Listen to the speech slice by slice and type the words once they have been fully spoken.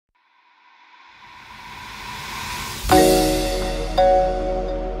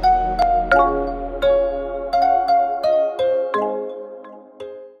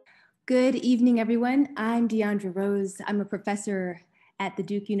everyone. I'm Deandra Rose. I'm a professor at the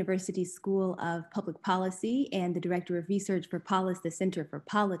Duke University School of Public Policy and the Director of Research for Polis, the Center for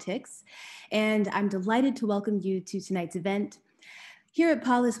Politics. And I'm delighted to welcome you to tonight's event. Here at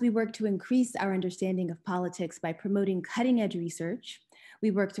Polis, we work to increase our understanding of politics by promoting cutting-edge research. We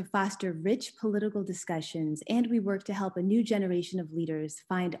work to foster rich political discussions, and we work to help a new generation of leaders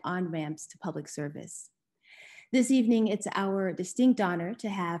find on-ramps to public service. This evening, it's our distinct honor to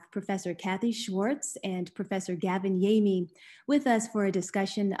have Professor Kathy Swartz and Professor Gavin Yamey with us for a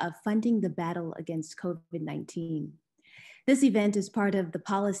discussion of funding the battle against COVID-19. This event is part of the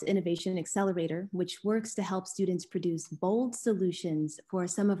Polis Innovation Accelerator, which works to help students produce bold solutions for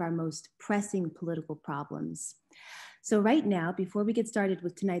some of our most pressing political problems. So right now, before we get started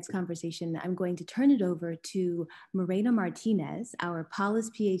with tonight's conversation, I'm going to turn it over to Morena Martinez, our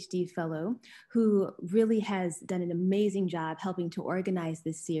Polis PhD fellow, who really has done an amazing job helping to organize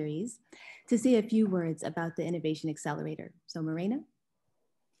this series, to say a few words about the Innovation Accelerator. So Morena.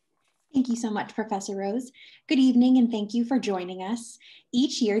 Thank you so much, Professor Rose. Good evening, and thank you for joining us.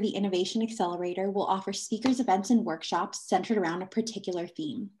 Each year, the Innovation Accelerator will offer speakers, events, and workshops centered around a particular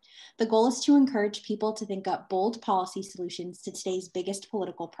theme. The goal is to encourage people to think up bold policy solutions to today's biggest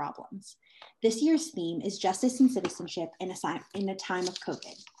political problems. This year's theme is justice and citizenship in a time of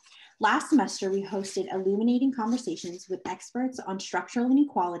COVID. Last semester, we hosted illuminating conversations with experts on structural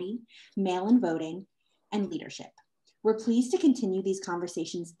inequality, mail-in voting, and leadership. We're pleased to continue these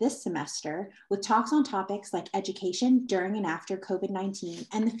conversations this semester with talks on topics like education during and after COVID-19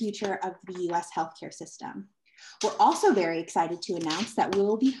 and the future of the US healthcare system. We're also very excited to announce that we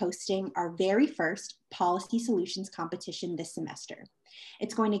will be hosting our very first policy solutions competition this semester.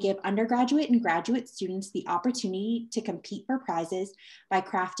 It's going to give undergraduate and graduate students the opportunity to compete for prizes by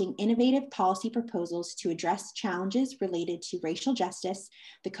crafting innovative policy proposals to address challenges related to racial justice,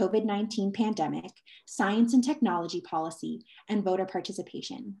 the COVID-19 pandemic, science and technology policy, and voter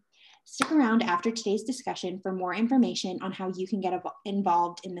participation. Stick around after today's discussion for more information on how you can get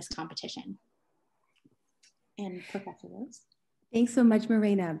involved in this competition. And Professor Rose. Thanks so much,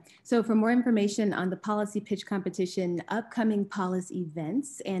 Morena. So for more information on the policy pitch competition, upcoming Polis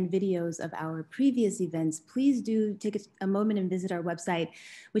events, and videos of our previous events, please do take a moment and visit our website,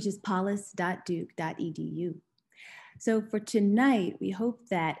 which is polis.duke.edu. So for tonight, we hope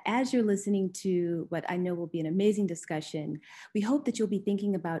that as you're listening to what I know will be an amazing discussion, we hope that you'll be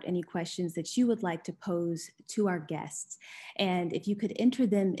thinking about any questions that you would like to pose to our guests. And if you could enter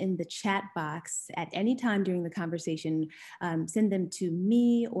them in the chat box at any time during the conversation, send them to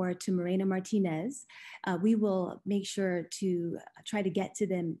me or to Morena Martinez. We will make sure to try to get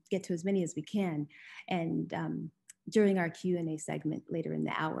to as many as we can, and during our Q&A segment later in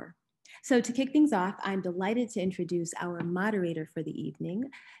the hour. So to kick things off, I'm delighted to introduce our moderator for the evening,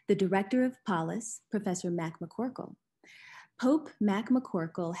 the Director of Polis, Professor Mac McCorkle. Pope Mac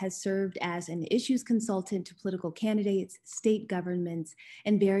McCorkle has served as an issues consultant to political candidates, state governments,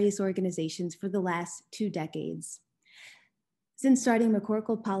 and various organizations for the last 2 decades. Since starting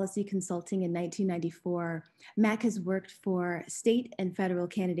McCorkle Policy Consulting in 1994, Mac has worked for state and federal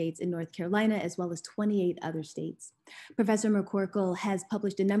candidates in North Carolina, as well as 28 other states. Professor McCorkle has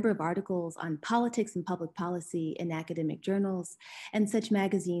published a number of articles on politics and public policy in academic journals and such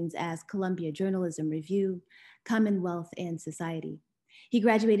magazines as Columbia Journalism Review, Commonwealth, and Society. He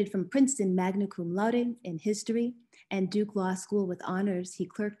graduated from Princeton magna cum laude in history and Duke Law School with honors. He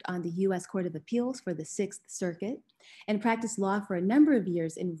clerked on the U.S. Court of Appeals for the 6th Circuit and practiced law for a number of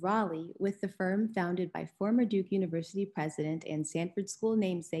years in Raleigh with the firm founded by former Duke University president and Sanford School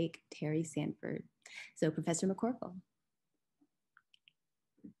namesake, Terry Sanford. So Professor McCorkle.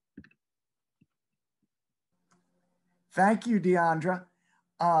 Thank you, Deandra.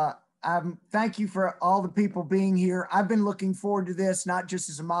 Thank you for all the people being here. I've been looking forward to this, not just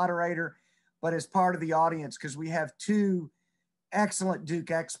as a moderator, but as part of the audience, because we have 2 excellent Duke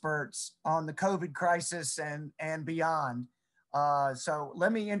experts on the COVID crisis and beyond. So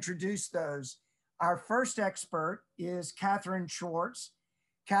let me introduce those. Our first expert is Kathryn Swartz.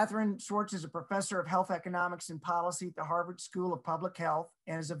 Kathryn Swartz is a professor of health economics and policy at the Harvard School of Public Health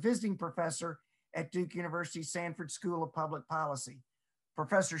and is a visiting professor at Duke University Sanford School of Public Policy.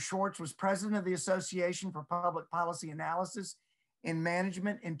 Professor Swartz was president of the Association for Public Policy Analysis and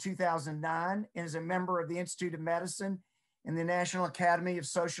Management in 2009 and is a member of the Institute of Medicine and the National Academy of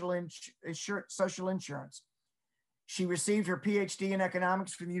Social Insurance. She received her PhD in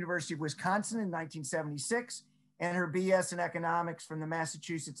economics from the University of Wisconsin in 1976 and her BS in economics from the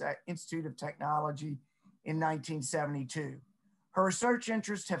Massachusetts Institute of Technology in 1972. Her research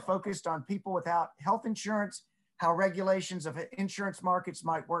interests have focused on people without health insurance, how regulations of insurance markets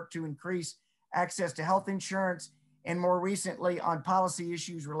might work to increase access to health insurance, and more recently on policy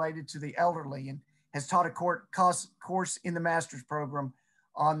issues related to the elderly, and has taught a course in the master's program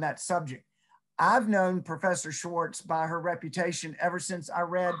on that subject. I've known Professor Swartz by her reputation ever since I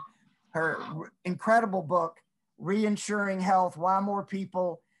read her incredible book, Reinsuring Health, Why More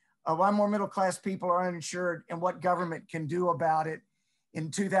Middle-Class People Are Uninsured and What Government Can Do About It, in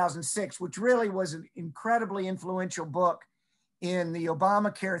 2006, which really was an incredibly influential book in the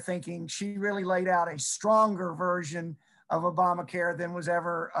Obamacare thinking. She really laid out a stronger version of Obamacare than was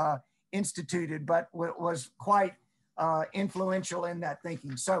ever instituted, but was quite influential in that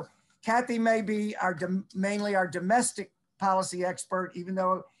thinking. So Kathy may be mainly our domestic policy expert, even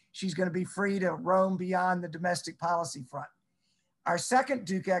though she's going to be free to roam beyond the domestic policy front. Our second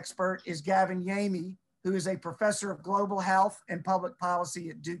Duke expert is Gavin Yamey, who is a professor of global health and public policy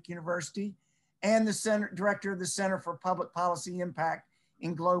at Duke University and the director of the Center for Public Policy Impact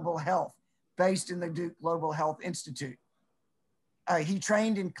in Global Health, based in the Duke Global Health Institute. He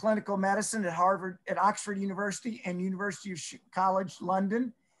trained in clinical medicine at Oxford University and University College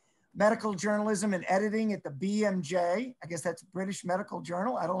London, medical journalism and editing at the BMJ, I guess that's British Medical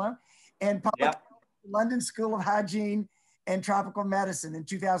Journal, I don't know, and London School of Hygiene and Tropical Medicine. In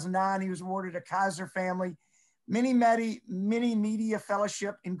 2009, he was awarded a Kaiser Family mini media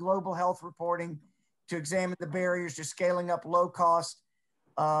fellowship in global health reporting to examine the barriers to scaling up low-tech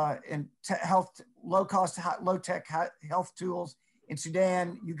health tools in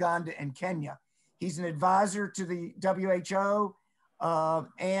Sudan, Uganda, and Kenya. He's an advisor to the WHO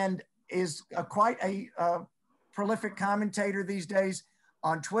and is quite a prolific commentator these days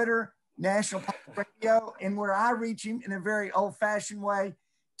on Twitter, National Public Radio, and where I reach him in a very old-fashioned way,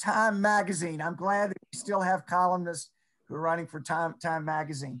 Time Magazine. I'm glad that we still have columnists who are writing for Time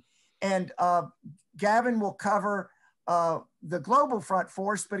Magazine. And Gavin will cover the global front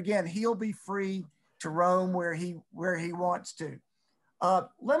for us, but again, he'll be free to roam where he wants to.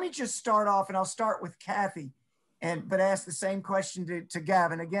 Let me just start off, and I'll start with Kathy, but ask the same question to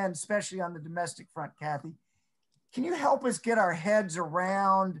Gavin, again, especially on the domestic front. Kathy, can you help us get our heads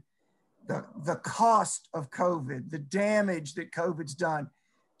around the cost of COVID, the damage that COVID's done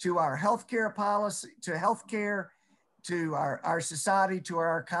to our healthcare policy, to healthcare, to our society, to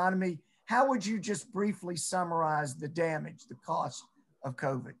our economy? How would you just briefly summarize the damage, the cost of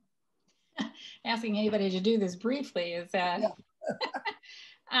COVID? Asking anybody to do this briefly is that... Yeah.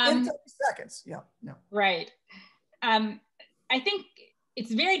 In 30 seconds, yeah. No. Right. I think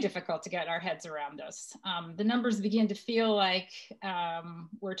it's very difficult to get our heads around this. The numbers begin to feel like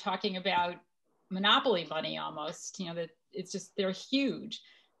we're talking about monopoly money almost, that it's just, they're huge.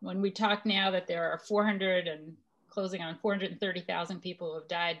 When we talk now that there are 400 and closing on 430,000 people who have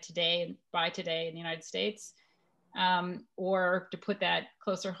died by today in the United States, or to put that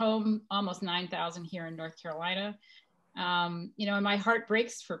closer home, almost 9,000 here in North Carolina. And my heart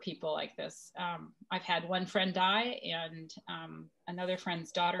breaks for people like this. I've had one friend die, and another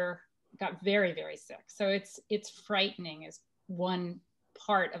friend's daughter got very, very sick. So it's frightening is one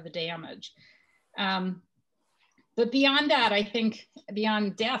part of the damage. But beyond that, I think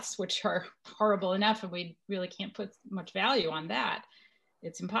beyond deaths, which are horrible enough, and we really can't put much value on that,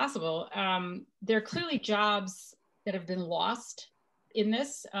 it's impossible. There are clearly jobs that have been lost in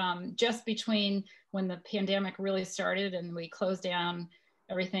this, just between when the pandemic really started and we closed down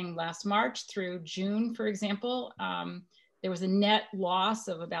everything last March through June, for example. There was a net loss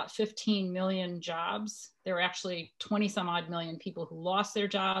of about 15 million jobs. There were actually 20 some odd million people who lost their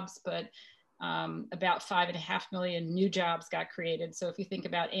jobs, but about 5.5 million new jobs got created. So if you think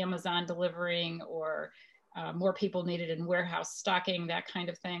about Amazon delivering, or more people needed in warehouse stocking, that kind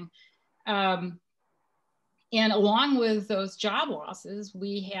of thing. And along with those job losses,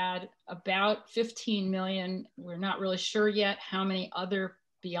 we had about 15 million, we're not really sure yet how many other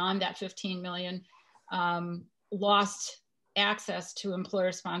beyond that 15 million lost access to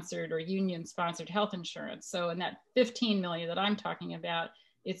employer-sponsored or union-sponsored health insurance. So in that 15 million that I'm talking about,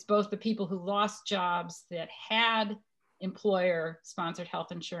 it's both the people who lost jobs that had employer-sponsored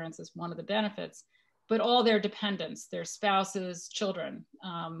health insurance as one of the benefits, but all their dependents, their spouses, children.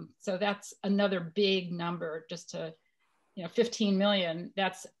 So that's another big number, just to, 15 million.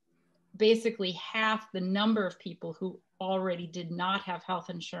 That's basically half the number of people who already did not have health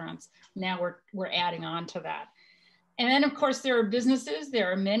insurance. Now we're adding on to that. And then of course there are businesses.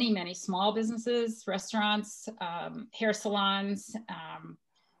 There are many, many small businesses, restaurants, hair salons,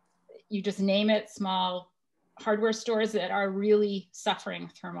 you just name it, small hardware stores that are really suffering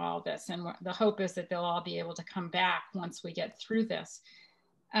from all this. And the hope is that they'll all be able to come back once we get through this.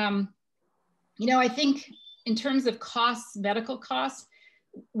 I think in terms of costs, medical costs,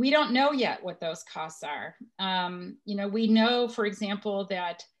 we don't know yet what those costs are. You know, we know, for example,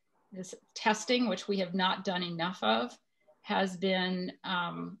 that this testing, which we have not done enough of, has been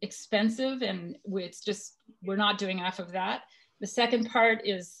expensive, and we're not doing enough of that. The second part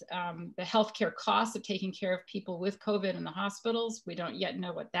is the healthcare costs of taking care of people with COVID in the hospitals. We don't yet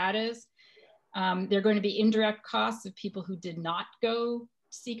know what that is. There are going to be indirect costs of people who did not go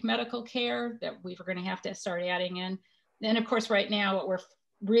seek medical care that we're going to have to start adding in. Then, of course, right now, what we're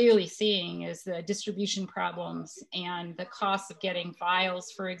really seeing is the distribution problems and the costs of getting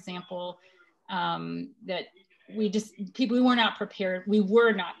vials, for example, that we were not prepared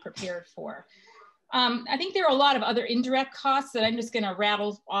for. I think there are a lot of other indirect costs that I'm just going to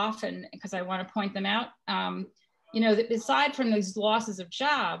rattle off, and because I want to point them out. You know, aside from those losses of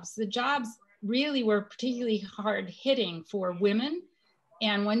jobs, the jobs really were particularly hard hitting for women.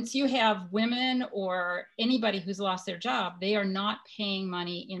 And once you have women or anybody who's lost their job, they are not paying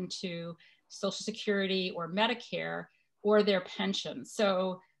money into Social Security or Medicare or their pension,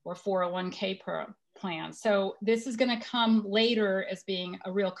 or 401k plan. So this is going to come later as being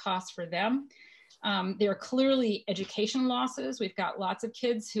a real cost for them. There are clearly education losses. We've got lots of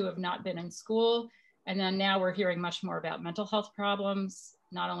kids who have not been in school. And then now we're hearing much more about mental health problems,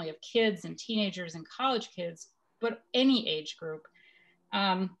 not only of kids and teenagers and college kids, but any age group.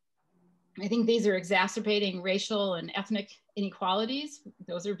 I think these are exacerbating racial and ethnic inequalities.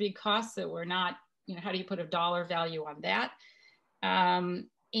 Those are big costs that we're not, you know, how do you put a dollar value on that?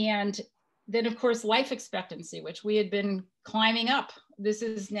 And then, of course, life expectancy, which we had been climbing up. This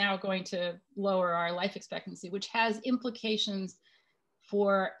is now going to lower our life expectancy, which has implications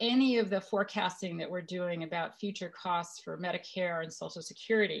for any of the forecasting that we're doing about future costs for Medicare and Social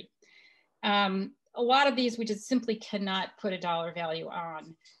Security. A lot of these we just simply cannot put a dollar value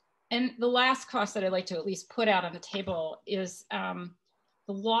on. And the last cost that I'd like to at least put out on the table is the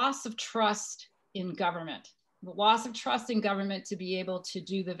loss of trust in government. The loss of trust in government to be able to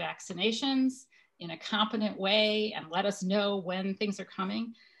do the vaccinations in a competent way and let us know when things are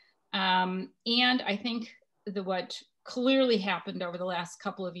coming. And I think what clearly happened over the last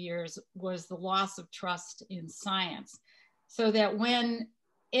couple of years was the loss of trust in science. So that when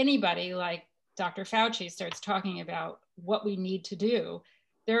anybody like Dr. Fauci starts talking about what we need to do,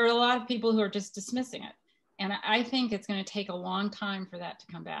 there are a lot of people who are just dismissing it. And I think it's going to take a long time for that to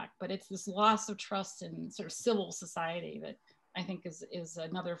come back. But it's this loss of trust in sort of civil society that I think is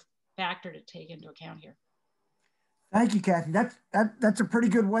another factor to take into account here. Thank you, Kathy. That's a pretty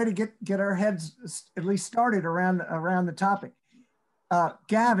good way to get our heads at least started around the topic.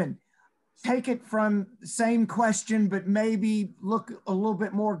 Gavin, take it from the same question, but maybe look a little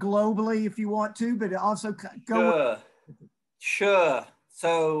bit more globally if you want to, but also go. Sure.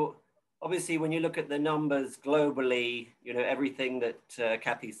 So obviously, when you look at the numbers globally, you know, everything that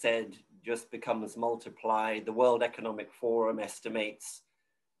Kathy said just becomes multiplied. The World Economic Forum estimates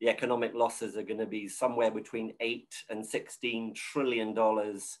the economic losses are going to be somewhere between $8 and $16 trillion.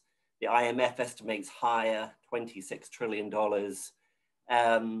 The IMF estimates higher, $26 trillion.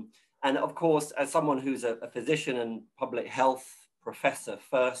 And of course, as someone who's a physician and public health professor,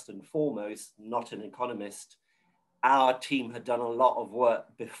 first and foremost, not an economist, our team had done a lot of work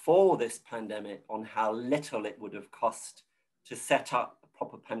before this pandemic on how little it would have cost to set up a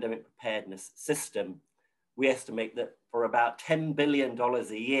proper pandemic preparedness system. We estimate that for about $10 billion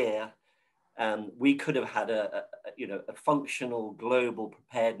a year, we could have had a functional global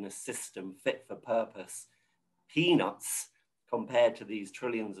preparedness system fit for purpose. Peanuts compared to these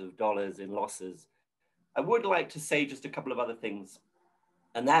trillions of dollars in losses. I would like to say just a couple of other things,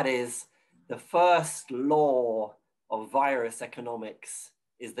 and that is the first law of virus economics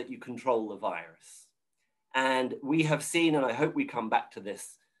is that you control the virus. And we have seen, and I hope we come back to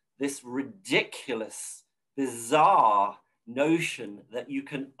this ridiculous, bizarre notion that you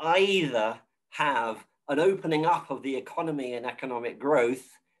can either have an opening up of the economy and economic growth,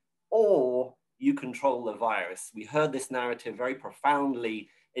 or you control the virus. We heard this narrative very profoundly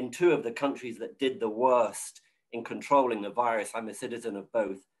in two of the countries that did the worst in controlling the virus. I'm a citizen of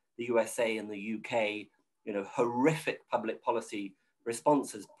both, the USA and the UK. You know, horrific public policy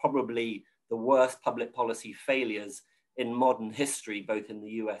responses, probably the worst public policy failures in modern history, both in the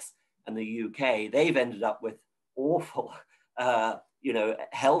US and the UK. They've ended up with awful,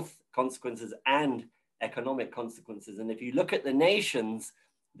 health consequences and economic consequences. And if you look at the nations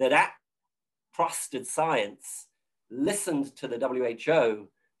that trusted science, listened to the WHO,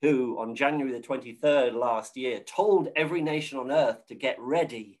 who on January the 23rd last year told every nation on earth to get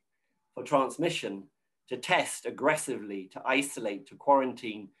ready for transmission, to test aggressively, to isolate, to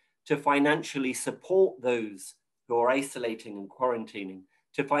quarantine, to financially support those who are isolating and quarantining.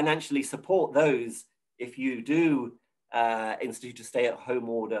 to financially support those, if you do institute a stay-at-home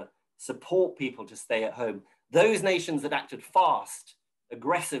order, support people to stay at home. Those nations that acted fast,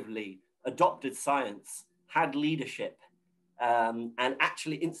 aggressively, adopted science, had leadership, and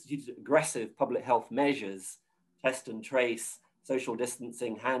actually instituted aggressive public health measures, test and trace, social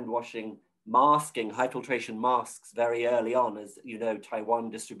distancing, hand washing, masking, high filtration masks very early on. As you know,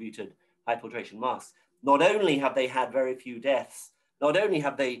 Taiwan distributed high filtration masks. Not only have they had very few deaths, not only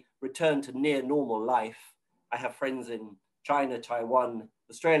have they returned to near normal life. I have friends in China, Taiwan,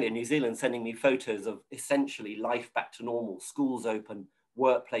 Australia, New Zealand sending me photos of essentially life back to normal, schools open,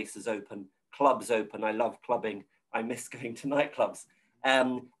 workplaces open, clubs open. I love clubbing. I miss going to nightclubs.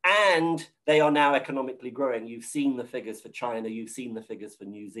 And they are now economically growing. You've seen the figures for China, you've seen the figures for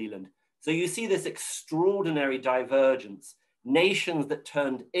New Zealand. So you see this extraordinary divergence, nations that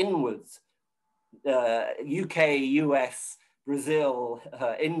turned inwards, UK, US, Brazil,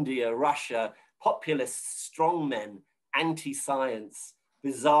 India, Russia, populist strongmen, anti-science,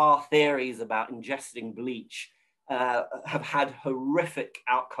 bizarre theories about ingesting bleach, have had horrific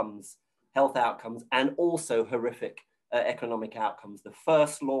outcomes, health outcomes, and also horrific economic outcomes. The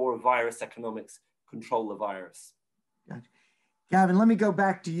first law of virus economics, control the virus. Gotcha. Gavin, let me go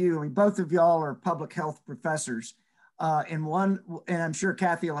back to you. I mean, both of y'all are public health professors. And I'm sure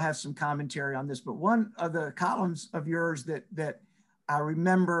Kathy will have some commentary on this, but one of the columns of yours that I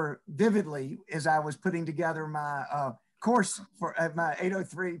remember vividly as I was putting together my course for my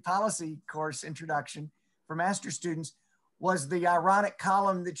 803 policy course introduction for master's students was the ironic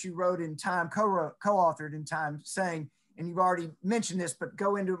column that you wrote in Time, co-authored in Time, saying, and you've already mentioned this, but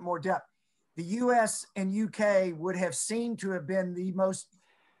go into it more depth. The US and UK would have seemed to have been the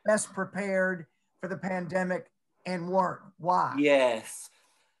best prepared for the pandemic and weren't. Why? Yes.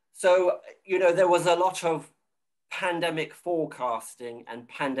 So, you know, there was a lot of pandemic forecasting and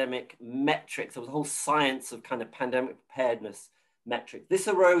pandemic metrics. There was a whole science of kind of pandemic preparedness metrics. This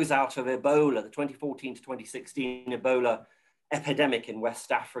arose out of Ebola, the 2014 to 2016 Ebola epidemic in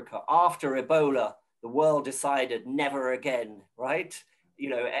West Africa. After Ebola, the world decided never again, right? You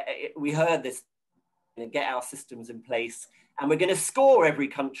know, we heard this, get our systems in place, and we're going to score every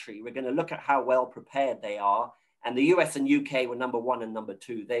country. We're going to look at how well prepared they are. And the US and UK were number 1 and number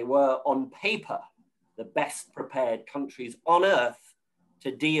 2. They were on paper the best prepared countries on earth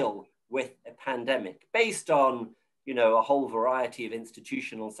to deal with a pandemic based on, you know, a whole variety of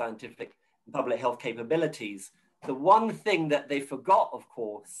institutional, scientific, and public health capabilities. The one thing that they forgot, of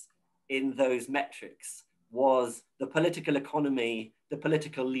course, in those metrics was the political economy, the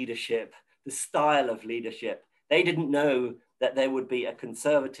political leadership, the style of leadership. They didn't know that there would be a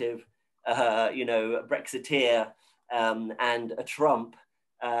conservative, you know, Brexiteer and a Trump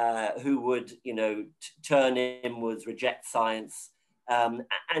who would, you know, turn inwards, reject science, and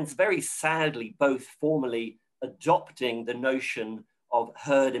very sadly, both formally adopting the notion of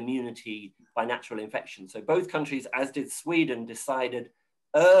herd immunity by natural infection. So both countries, as did Sweden, decided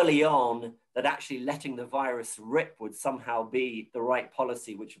early on that actually letting the virus rip would somehow be the right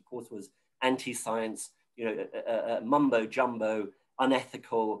policy, which of course was anti-science, you know, mumbo jumbo,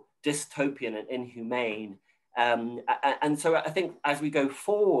 unethical, dystopian and inhumane. And so I think as we go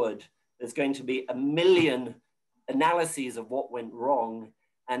forward, there's going to be a million analyses of what went wrong.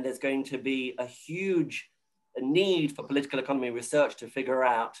 And there's going to be a huge need for political economy research to figure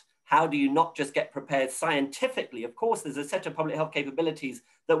out how do you not just get prepared scientifically. Of course, there's a set of public health capabilities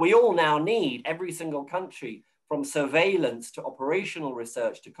that we all now need, every single country, from surveillance to operational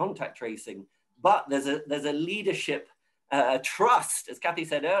research to contact tracing. But there's a leadership trust, as Kathy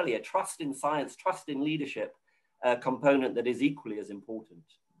said earlier, trust in science, trust in leadership component that is equally as important.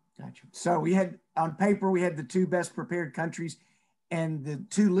 Gotcha. So we had, on paper, we had the 2 best prepared countries, and the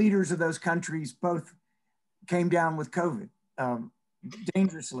 2 leaders of those countries both came down with COVID,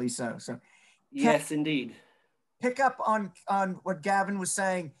 dangerously so. So yes, indeed. Pick up on what Gavin was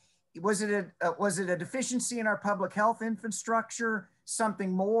saying. Was it a deficiency in our public health infrastructure,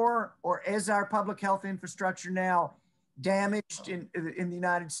 something more, or is our public health infrastructure now damaged in the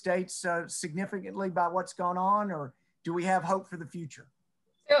United States significantly by what's gone on, or do we have hope for the future?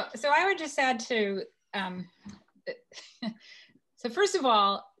 So I would just add to, so first of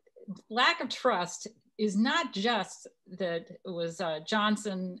all, lack of trust is not just that it was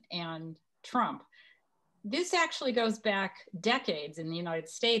Johnson and Trump. This actually goes back decades in the United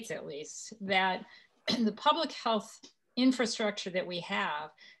States, at least, that the public health infrastructure that we have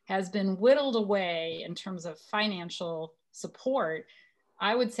has been whittled away in terms of financial support,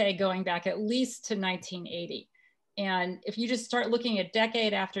 I would say going back at least to 1980. And if you just start looking at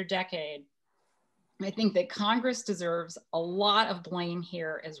decade after decade, I think that Congress deserves a lot of blame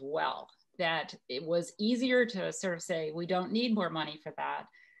here as well, that it was easier to sort of say, we don't need more money for that,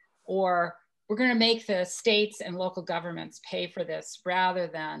 or we're going to make the states and local governments pay for this rather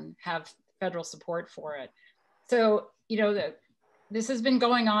than have federal support for it. So, you know, this has been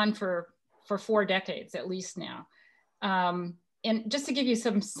going on for 4 decades at least now. And just to give you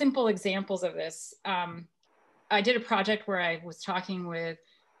some simple examples of this, I did a project where I was talking with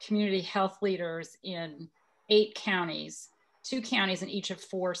community health leaders in 8 counties, 2 counties in each of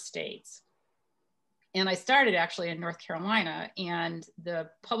 4 states. And I started actually in North Carolina, and the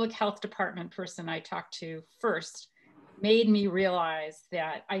public health department person I talked to first made me realize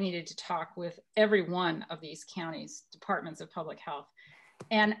that I needed to talk with every one of these counties' departments of public health.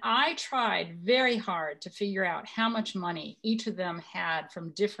 And I tried very hard to figure out how much money each of them had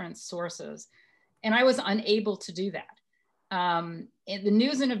from different sources, and I was unable to do that. The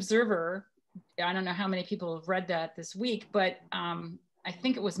News and Observer, I don't know how many people have read that this week, but I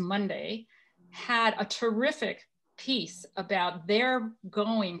think it was Monday, had a terrific piece about their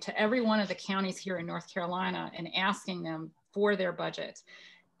going to every one of the counties here in North Carolina and asking them for their budget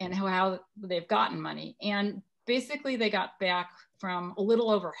and how they've gotten money. And basically they got back from a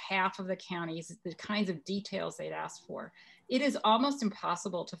little over half of the counties the kinds of details they'd asked for. It is almost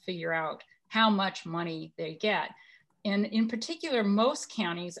impossible to figure out how much money they get. And in particular, most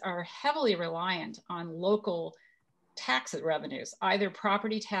counties are heavily reliant on local tax revenues, either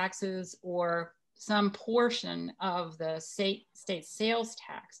property taxes or some portion of the state sales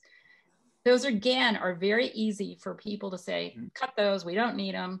tax. Those again are very easy for people to say, cut those, we don't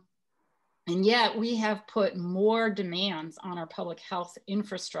need them. And yet we have put more demands on our public health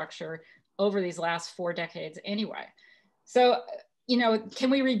infrastructure over these last 4 decades anyway. So, you know, can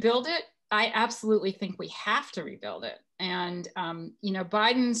we rebuild it? I absolutely think we have to rebuild it. And, you know,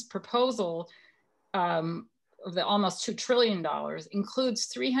 Biden's proposal of the almost $2 trillion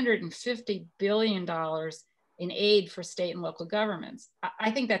includes $350 billion in aid for state and local governments. I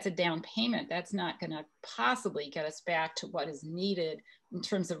think that's a down payment. That's not going to possibly get us back to what is needed in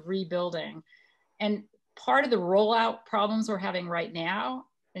terms of rebuilding. And part of the rollout problems we're having right now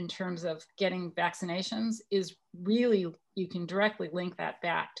in terms of getting vaccinations is really, you can directly link that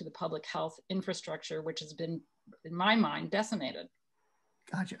back to the public health infrastructure, which has been, in my mind, decimated.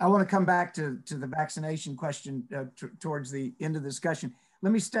 Gotcha. I want to come back to the vaccination question towards the end of the discussion.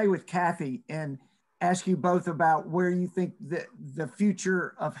 Let me stay with Kathy and ask you both about where you think the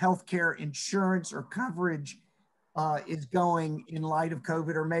future of healthcare insurance or coverage is going in light of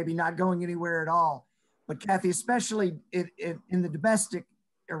COVID, or maybe not going anywhere at all. But Kathy, especially in the domestic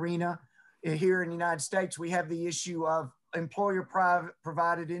arena here in the United States, we have the issue of employer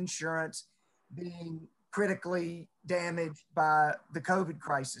provided insurance being critically damaged by the COVID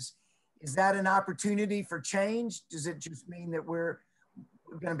crisis. Is that an opportunity for change? Does it just mean that we're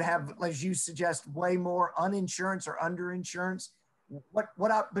going to have, as you suggest, way more uninsurance or underinsurance? But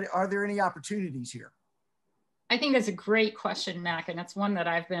are there any opportunities here? I think that's a great question, Mac, and it's one that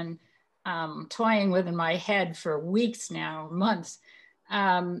I've been toying with in my head for weeks now, months.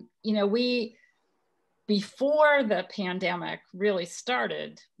 You know, before the pandemic really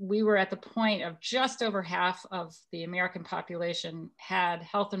started, we were at the point of just over half of the American population had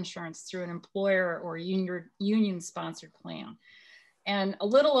health insurance through an employer or union-sponsored plan. And a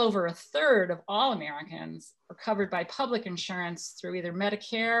little over a third of all Americans are covered by public insurance through either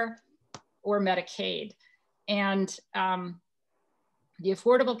Medicare or Medicaid. And the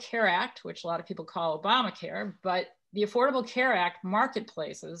Affordable Care Act, which a lot of people call Obamacare, but the Affordable Care Act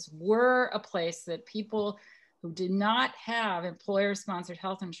marketplaces were a place that people who did not have employer-sponsored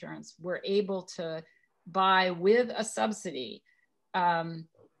health insurance were able to buy with a subsidy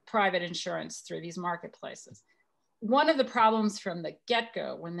private insurance through these marketplaces. One of the problems from the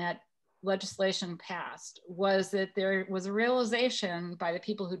get-go when that legislation passed was that there was a realization by the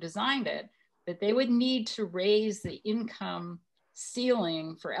people who designed it that they would need to raise the income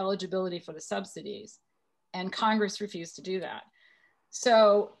ceiling for eligibility for the subsidies. And Congress refused to do that.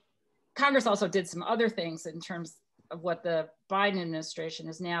 So Congress also did some other things in terms of what the Biden administration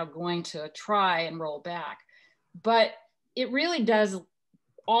is now going to try and roll back. But it really does,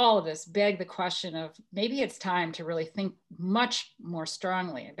 all of this beg the question of maybe it's time to really think much more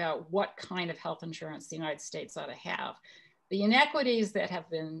strongly about what kind of health insurance the United States ought to have. The inequities that have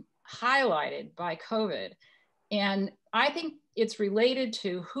been highlighted by COVID, and I think it's related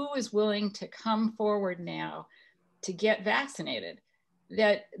to who is willing to come forward now to get vaccinated.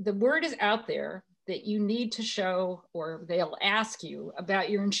 That the word is out there that you need to show, or they'll ask you about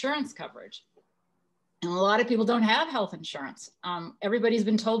your insurance coverage. And a lot of people don't have health insurance. Everybody's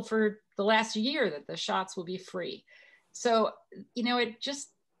been told for the last year that the shots will be free. So, you know, it just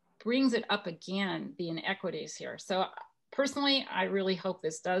brings it up again, the inequities here. So personally, I really hope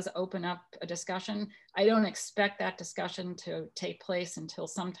this does open up a discussion. I don't expect that discussion to take place until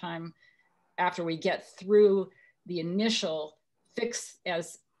sometime after we get through the initial fix,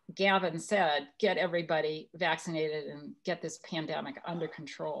 as Gavin said, get everybody vaccinated and get this pandemic under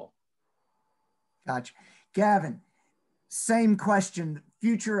control. Gotcha. Gavin, same question,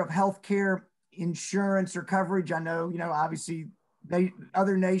 future of healthcare insurance or coverage. I know, you know, obviously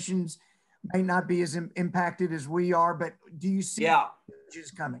other nations may not be as impacted as we are, but do you see changes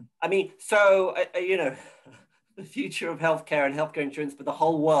coming? I mean, so, you know, the future of healthcare and healthcare insurance for the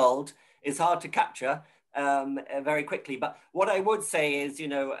whole world is hard to capture very quickly. But what I would say is, you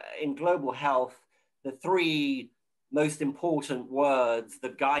know, in global health, the three most important words, the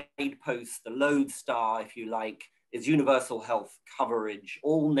guideposts, the lodestar, if you like, is universal health coverage.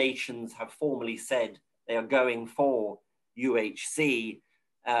 All nations have formally said they are going for UHC,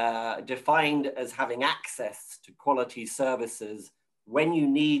 defined as having access to quality services when you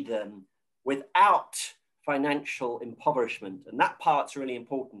need them without financial impoverishment. And that part's really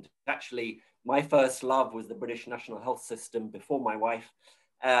important. Actually, my first love was the British National Health System before my wife.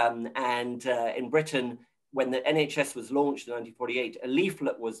 In Britain, when the NHS was launched in 1948, a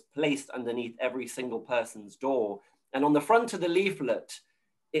leaflet was placed underneath every single person's door. And on the front of the leaflet,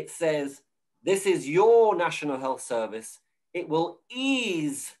 it says, "This is your National Health Service. It will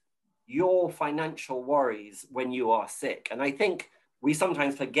ease your financial worries when you are sick." And I think we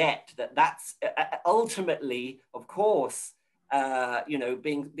sometimes forget that that's ultimately, of course, you know,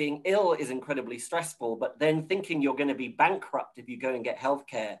 being ill is incredibly stressful, but then thinking you're going to be bankrupt if you go and get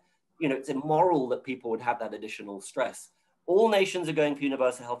healthcare, you know, it's immoral that people would have that additional stress. All nations are going for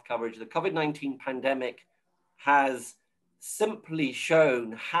universal health coverage. The COVID-19 pandemic has simply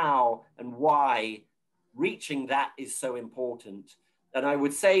shown how and why reaching that is so important. And I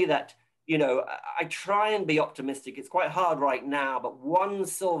would say that, you know, I try and be optimistic. It's quite hard right now, but one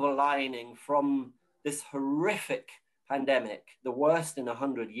silver lining from this horrific pandemic, the worst in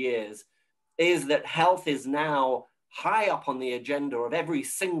 100 years, is that health is now high up on the agenda of every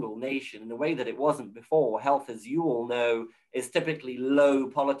single nation in a way that it wasn't before. Health, as you all know, is typically low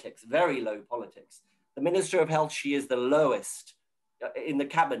politics, very low politics. The Minister of Health, she is the lowest in the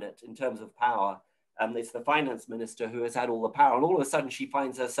cabinet in terms of power. It's the finance minister who has had all the power. And all of a sudden she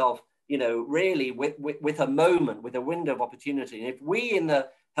finds herself, you know, really with a moment, with a window of opportunity. And if we in the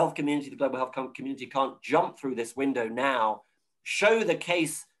health community, the global health community, can't jump through this window now, show the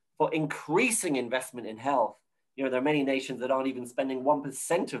case for increasing investment in health. You know, there are many nations that aren't even spending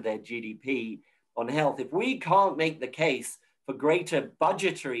 1% of their GDP on health. If we can't make the case for greater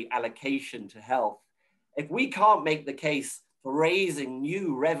budgetary allocation to health, if we can't make the case for raising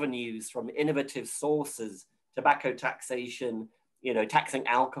new revenues from innovative sources, tobacco taxation, you know, taxing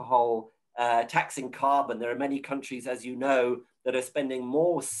alcohol, taxing carbon. There are many countries, as you know, that are spending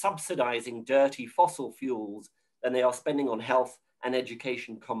more subsidizing dirty fossil fuels than they are spending on health and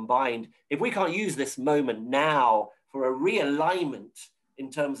education combined. If we can't use this moment now for a realignment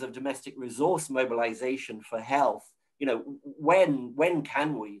in terms of domestic resource mobilization for health, you know, when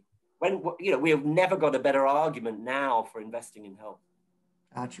can we? When, you know, we have never got a better argument now for investing in health.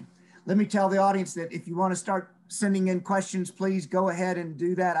 Gotcha. Let me tell the audience that if you want to start sending in questions, please go ahead and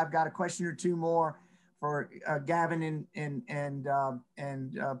do that. I've got a question or two more for Gavin and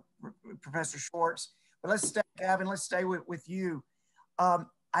Professor Swartz. But let's stay, Gavin, let's stay with you.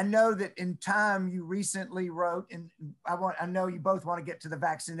 I know that in Time you recently wrote, and I know you both want to get to the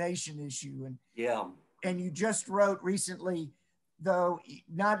vaccination issue, and you just wrote recently, though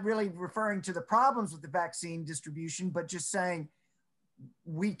not really referring to the problems with the vaccine distribution, but just saying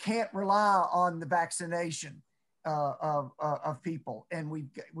we can't rely on the vaccination of people, and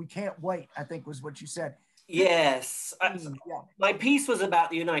we can't wait, I think was what you said. Yes, my piece was about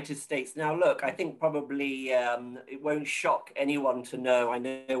the United States. Now, look, I think probably it won't shock anyone to know, I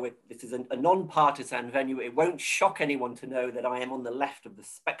know this is a non-partisan venue, it won't shock anyone to know that I am on the left of the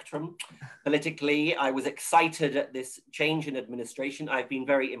spectrum politically. I was excited at this change in administration. I've been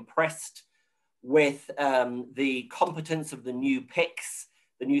very impressed with the competence of the new picks,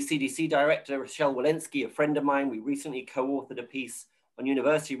 the new CDC director, 𝗖𝗲𝗂𝘁𝗂𝗁, a friend of mine. We recently co-authored a piece on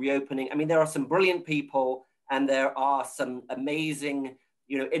university reopening. I mean, there are some brilliant people and there are some amazing,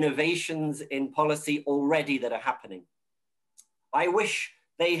 you know, innovations in policy already that are happening. I wish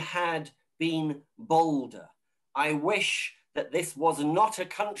they had been bolder. I wish that this was not a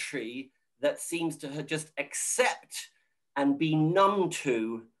country that seems to just accept and be numb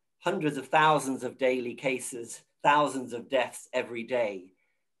to hundreds of thousands of daily cases, thousands of deaths every day.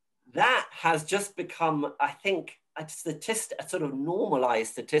 That has just become, I think, a sort of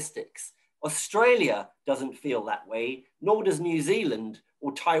normalized statistics. Australia doesn't feel that way, nor does New Zealand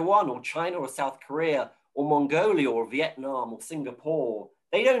or Taiwan or China or South Korea or Mongolia or Vietnam or Singapore.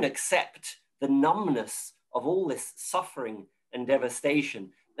 They don't accept the numbness of all this suffering and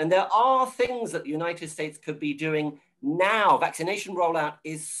devastation. And there are things that the United States could be doing now. Vaccination rollout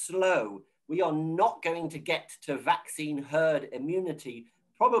is slow. We are not going to get to vaccine herd immunity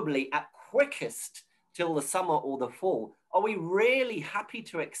probably at quickest till the summer or the fall. Are we really happy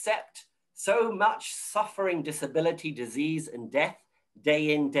to accept so much suffering, disability, disease, and death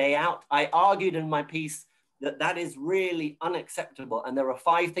day in, day out? I argued in my piece that that is really unacceptable. And there are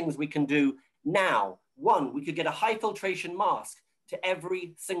 5 things we can do now. 1, we could get a high filtration mask to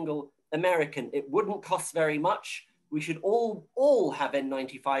every single American. It wouldn't cost very much. We should all have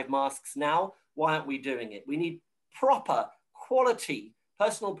N95 masks now. Why aren't we doing it? We need proper quality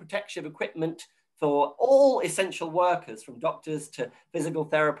personal protective equipment for all essential workers, from doctors to physical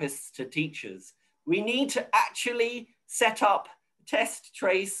therapists to teachers. We need to actually set up, test,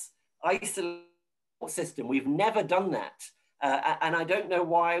 trace, isolate system. We've never done that. And I don't know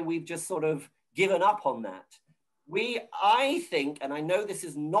why we've just sort of given up on that. I think, and I know this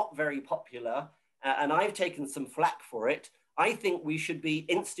is not very popular, and I've taken some flack for it, I think we should be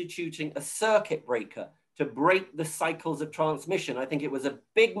instituting a circuit breaker to break the cycles of transmission. I think it was a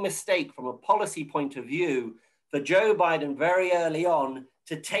big mistake from a policy point of view for Joe Biden very early on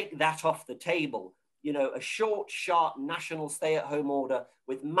to take that off the table. You know, a short, sharp national stay-at-home order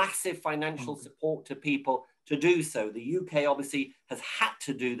with massive financial support to people to do so. The UK obviously has had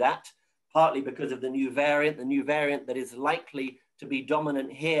to do that, partly because of the new variant that is likely to be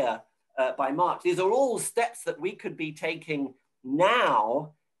dominant here by March. These are all steps that we could be taking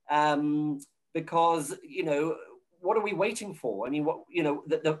now because, you know, what are we waiting for? I mean,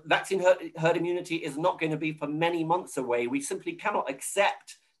 the vaccine herd immunity is not going to be for many months away. We simply cannot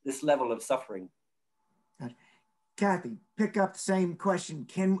accept this level of suffering. Kathy, pick up the same question.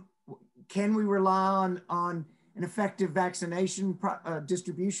 Can we rely on an effective vaccination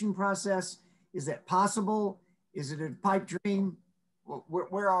distribution process? Is that possible? Is it a pipe dream?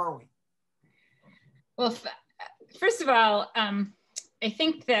 Where are we? Well, first of all, I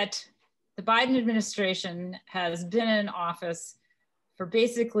think that the Biden administration has been in office for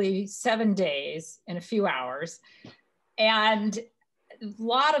basically 7 days and a few hours. And a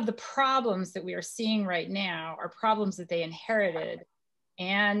lot of the problems that we are seeing right now are problems that they inherited,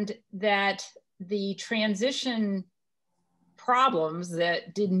 and that the transition problems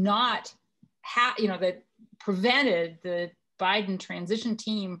that did not have, that prevented the Biden transition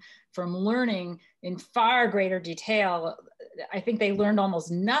team from learning in far greater detail. I think they learned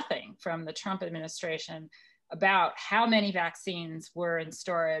almost nothing from the Trump administration about how many vaccines were in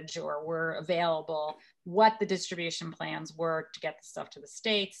storage or were available, what the distribution plans were to get the stuff to the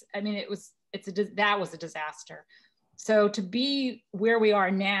states. I mean, that was a disaster. So to be where we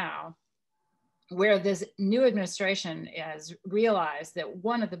are now, where this new administration has realized that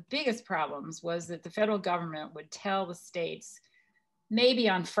one of the biggest problems was that the federal government would tell the states, maybe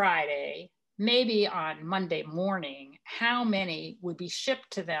on Friday, maybe on Monday morning, how many would be shipped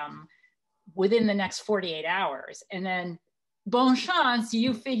to them within the next 48 hours. And then, bon chance,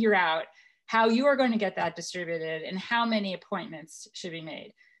 you figure out how you are going to get that distributed and how many appointments should be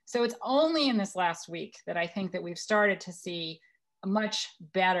made. So it's only in this last week that I think that we've started to see a much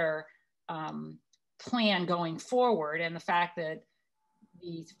better plan going forward. And the fact that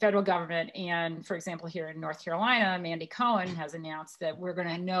the federal government and, for example, here in North Carolina, Mandy Cohen has announced that we're going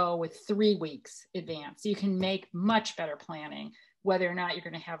to know with 3 weeks advance. You can make much better planning, whether or not you're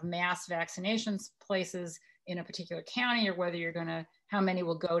going to have mass vaccinations places in a particular county, or whether you're going to, how many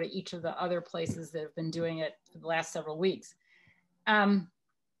will go to each of the other places that have been doing it for the last several weeks.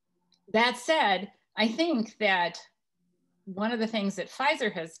 That said, I think that one of the things that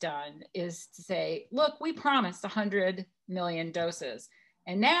Pfizer has done is to say, look, we promised 100 million doses.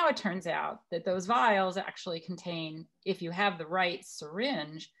 And now it turns out that those vials actually contain, if you have the right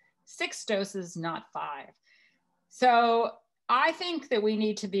syringe, 6 doses, not 5. So I think that we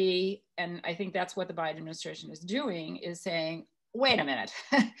need to be, and I think that's what the Biden administration is doing, is saying, wait a minute,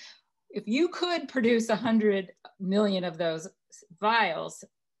 if you could produce 100 million of those vials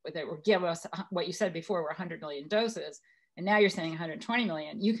that would give us what you said before were 100 million doses, and now you're saying 120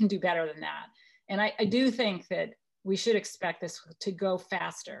 million, you can do better than that. And I do think that we should expect this to go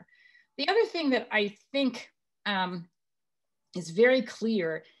faster. The other thing that I think is very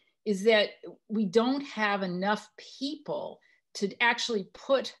clear is that we don't have enough people to actually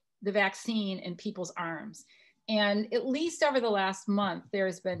put the vaccine in people's arms. And at least over the last month,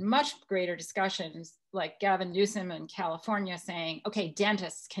 there's been much greater discussions, like Gavin Yamey in California saying, okay,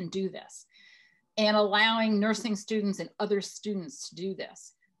 dentists can do this, and allowing nursing students and other students to do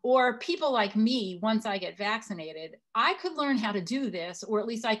this. Or people like me, once I get vaccinated, I could learn how to do this, or at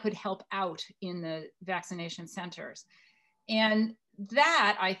least I could help out in the vaccination centers. And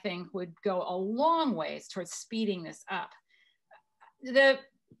that, I think, would go a long ways towards speeding this up.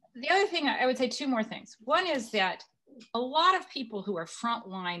 The other thing, I would say two more things. One is that a lot of people who are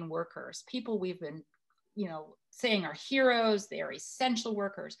frontline workers, people we've been, saying are heroes, they are essential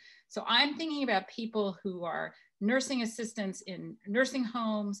workers. So I'm thinking about people who are nursing assistants in nursing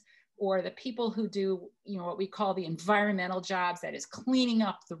homes, or the people who do, what we call the environmental jobs, that is cleaning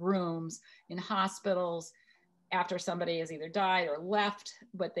up the rooms in hospitals after somebody has either died or left,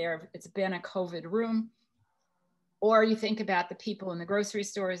 but it's been a COVID room. Or you think about the people in the grocery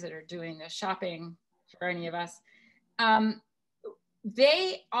stores that are doing the shopping for any of us.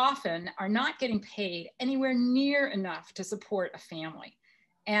 They often are not getting paid anywhere near enough to support a family.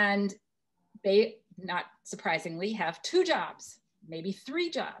 And they, not surprisingly, have 2 jobs, maybe 3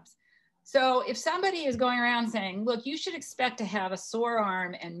 jobs. So if somebody is going around saying, look, you should expect to have a sore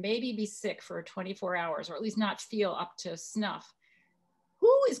arm and maybe be sick for 24 hours, or at least not feel up to snuff,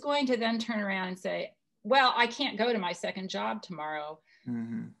 who is going to then turn around and say, well, I can't go to my second job tomorrow,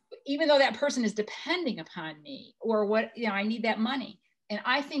 even though that person is depending upon me, or I need that money. And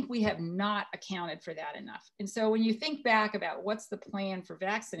I think we have not accounted for that enough. And so when you think back about what's the plan for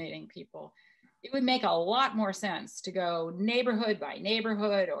vaccinating people, it would make a lot more sense to go neighborhood by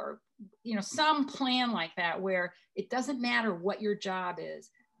neighborhood, or some plan like that, where it doesn't matter what your job is.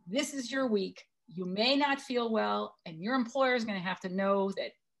 This is your week. You may not feel well, and your employer is going to have to know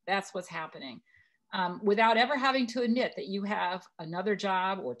that that's what's happening, without ever having to admit that you have another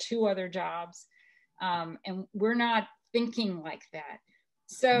job or 2 other jobs. And we're not thinking like that.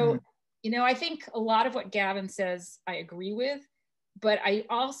 So, I think a lot of what Gavin says, I agree with, but I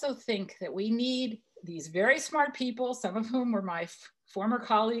also think that we need these very smart people, some of whom were my former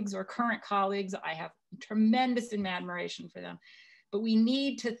colleagues or current colleagues. I have tremendous admiration for them, but we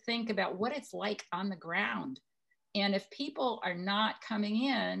need to think about what it's like on the ground. And if people are not coming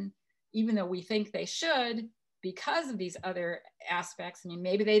in, even though we think they should, because of these other aspects,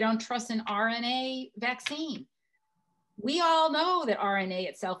 maybe they don't trust an RNA vaccine. We all know that RNA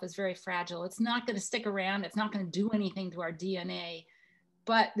itself is very fragile. It's not going to stick around. It's not going to do anything to our DNA.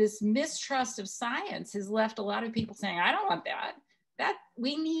 But this mistrust of science has left a lot of people saying, I don't want that.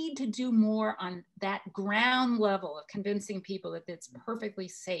 We need to do more on that ground level of convincing people that it's perfectly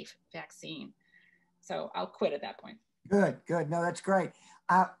safe vaccine. So I'll quit at that point. Good. No, that's great.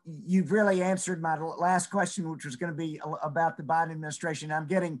 You've really answered my last question, which was going to be about the Biden administration. I'm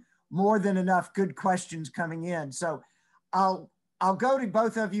getting more than enough good questions coming in. So I'll go to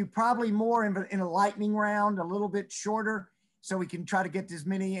both of you, probably more in a lightning round, a little bit shorter, so we can try to get as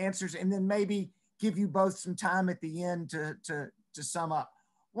many answers, and then maybe give you both some time at the end to sum up.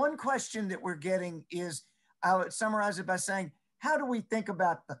 One question that we're getting is, I would summarize it by saying, how do we think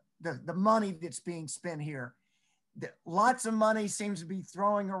about the money that's being spent here? Lots of money seems to be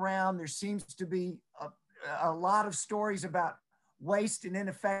throwing around. There seems to be a lot of stories about waste and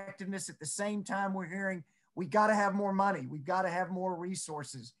ineffectiveness. At the same time, we're hearing we got to have more money. We've got to have more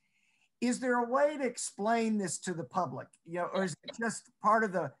resources. Is there a way to explain this to the public? Or is it just part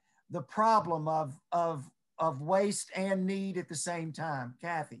of the problem of waste and need at the same time?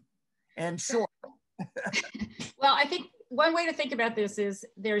 Kathy, and short. Well, I think one way to think about this is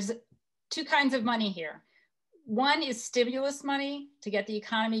there's 2 kinds of money here. One is stimulus money to get the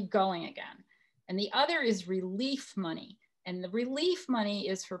economy going again. And the other is relief money. And the relief money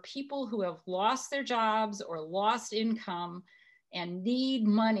is for people who have lost their jobs or lost income and need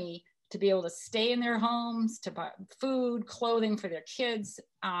money to be able to stay in their homes, to buy food, clothing for their kids.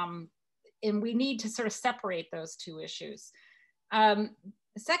 And we need to sort of separate those 2 issues. The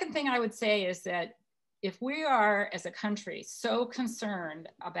second thing I would say is that if we are, as a country, so concerned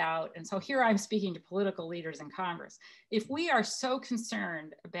about, and so here I'm speaking to political leaders in Congress, if we are so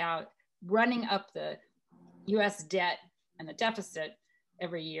concerned about running up the US debt and the deficit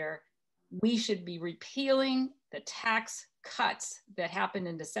every year, we should be repealing the tax cuts that happened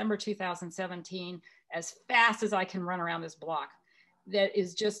in December 2017 as fast as I can run around this block. That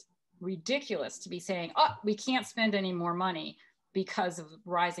is just ridiculous to be saying, oh, we can't spend any more money because of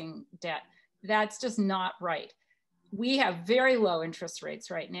rising debt. That's just not right. We have very low interest rates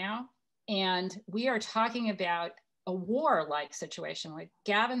right now, and we are talking about a war-like situation. Like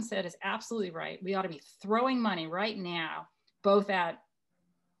Gavin said is absolutely right. We ought to be throwing money right now, both at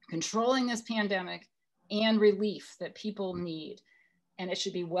controlling this pandemic and relief that people need. And it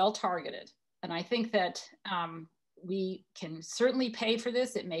should be well targeted. And I think that we can certainly pay for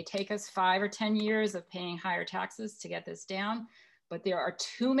this. It may take us 5 or 10 years of paying higher taxes to get this down, but there are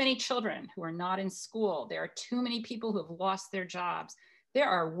too many children who are not in school. There are too many people who have lost their jobs. There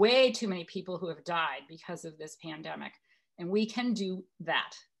are way too many people who have died because of this pandemic. And we can do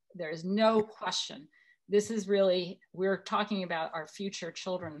that. There is no question. This is really, we're talking about our future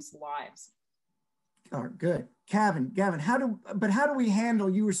children's lives. All right, good. Gavin, how do we handle,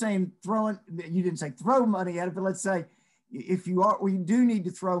 you were saying you didn't say throw money at it, but let's say if we do need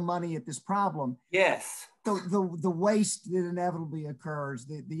to throw money at this problem. Yes. So the waste that inevitably occurs,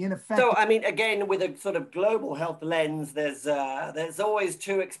 the ineffective. So, I mean, again, with a sort of global health lens, there's always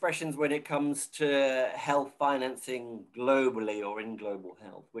two expressions when it comes to health financing globally or in global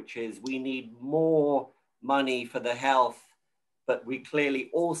health, which is we need more money for the health, but we clearly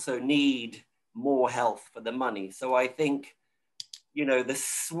also need more health for the money. So I think, you know, the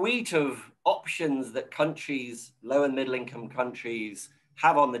suite of options that countries, low and middle income countries,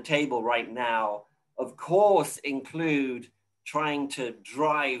 have on the table right now, of course, include trying to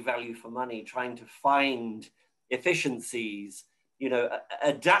drive value for money, trying to find efficiencies, you know,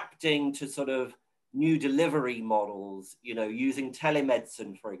 adapting to sort of new delivery models, you know, using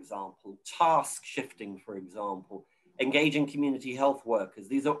telemedicine, for example, task shifting, for example, engaging community health workers.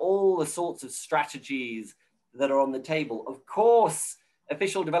 These are all the sorts of strategies that are on the table. Of course,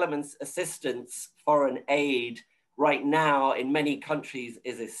 official development assistance, foreign aid, right now in many countries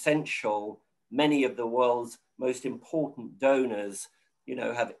is essential. Many of the world's most important donors, you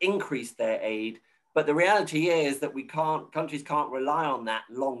know, have increased their aid. But the reality is that countries can't rely on that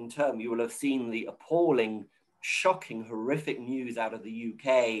long term. You will have seen the appalling, shocking, horrific news out of the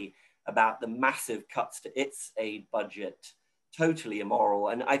UK about the massive cuts to its aid budget, totally immoral.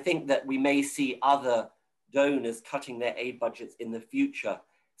 And I think that we may see other donors cutting their aid budgets in the future.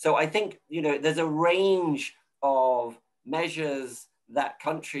 So I think, you know, there's a range of measures that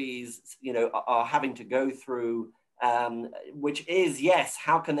countries, you know, are having to go through, which is, yes,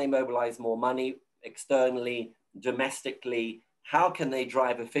 how can they mobilize more money externally, domestically? How can they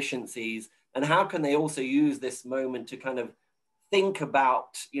drive efficiencies? And how can they also use this moment to kind of think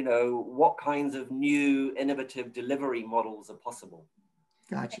about, you know, what kinds of new innovative delivery models are possible?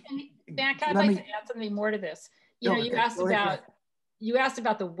 Gotcha. And Mac, I'd like to add something more to this. You asked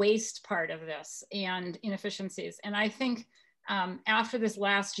about the waste part of this and inefficiencies. And I think after this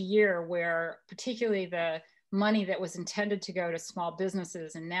last year, where particularly the money that was intended to go to small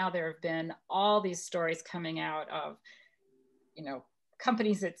businesses, and now there have been all these stories coming out of, you know,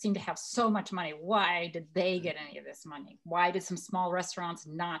 companies that seem to have so much money. Why did they get any of this money? Why did some small restaurants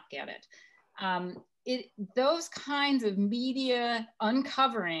not get it? Those kinds of media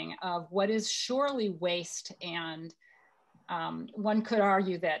uncovering of what is surely waste, and one could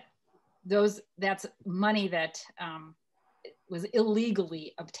argue that that's money that was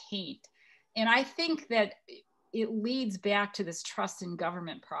illegally obtained. And I think that it leads back to this trust in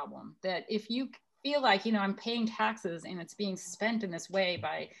government problem, that if you feel like, you know, I'm paying taxes and it's being spent in this way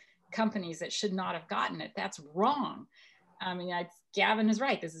by companies that should not have gotten it, that's wrong. I mean, Gavin is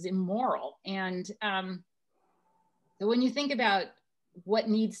right, this is immoral. And so when you think about what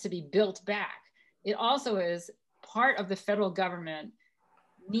needs to be built back, it also is part of the federal government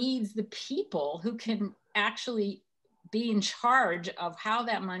needs the people who can actually be in charge of how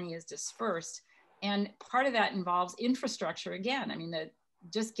that money is dispersed. And part of that involves infrastructure again. I mean,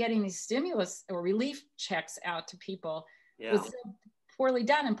 just getting these stimulus or relief checks out to people was so poorly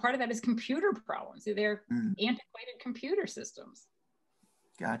done. And part of that is computer problems. They're antiquated computer systems.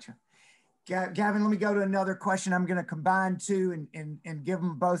 Gotcha. Gavin, let me go to another question. I'm going to combine two and give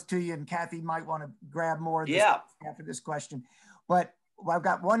them both to you. And Kathy might want to grab more of this after this question. But I've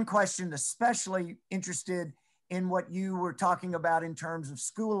got one question, especially interested in what you were talking about in terms of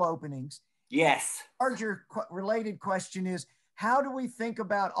school openings. Yes. Larger related question is, how do we think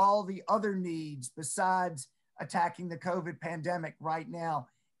about all the other needs besides attacking the COVID pandemic right now?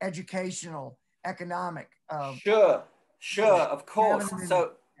 Educational, economic. Sure, of course.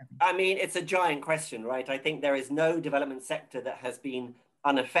 So, I mean, it's a giant question, right? I think there is no development sector that has been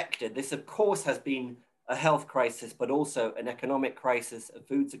unaffected. This, of course, has been a health crisis, but also an economic crisis, a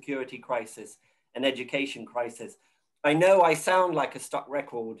food security crisis, an education crisis. I know I sound like a stuck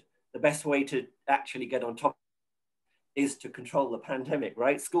record. The best way to actually get on top is to control the pandemic,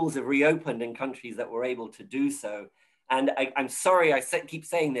 right? Schools have reopened in countries that were able to do so. And I'm sorry, keep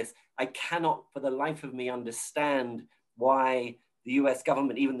saying this. I cannot for the life of me understand why the US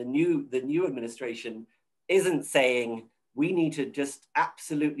government, even the new administration, isn't saying, we need to just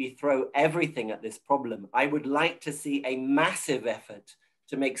absolutely throw everything at this problem. I would like to see a massive effort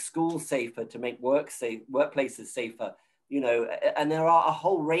to make schools safer, to make workplaces safer, you know, and there are a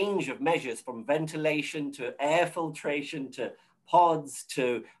whole range of measures, from ventilation to air filtration to pods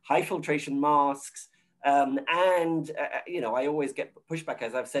to high filtration masks. You know, I always get pushback,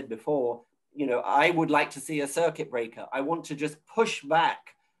 as I've said before. You know, I would like to see a circuit breaker. I want to just push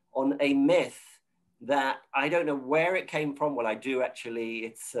back on a myth that I don't know where it came from. Well, I do actually.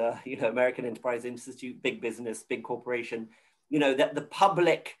 It's, you know, American Enterprise Institute, big business, big corporation, you know, that the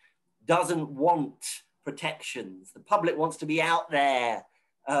public doesn't want protections. The public wants to be out there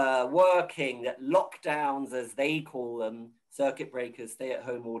working, that lockdowns, as they call them, circuit breakers,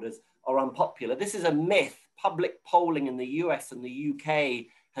 stay-at-home orders, are unpopular. This is a myth. Public polling in the US and the UK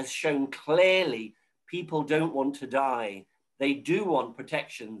has shown clearly people don't want to die. They do want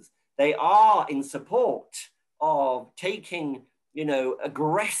protections. They are in support of taking, you know,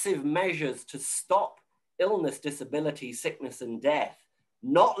 aggressive measures to stop illness, disability, sickness, and death.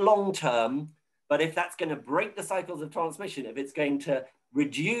 Not long-term, but if that's going to break the cycles of transmission, if it's going to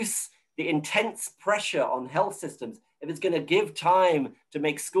reduce the intense pressure on health systems, if it's going to give time to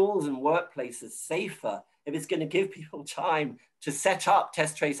make schools and workplaces safer, if it's going to give people time to set up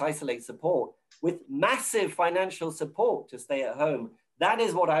test, trace, isolate support with massive financial support to stay at home, that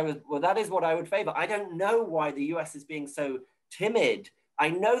is what I would favor. I don't know why the US is being so timid. I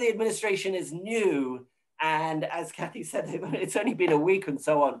know the administration is new, and as Kathy said, it's only been a week and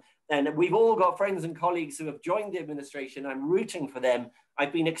so on. And we've all got friends and colleagues who have joined the administration. I'm rooting for them.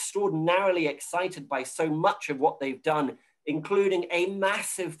 I've been extraordinarily excited by so much of what they've done, including a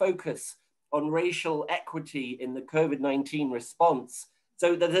massive focus on racial equity in the COVID-19 response.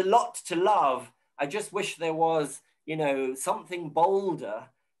 So there's a lot to love. I just wish there was, you know, something bolder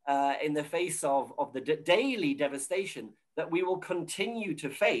in the face of the daily devastation that we will continue to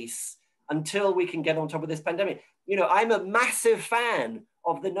face until we can get on top of this pandemic. You know, I'm a massive fan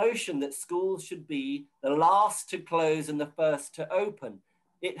of the notion that schools should be the last to close and the first to open.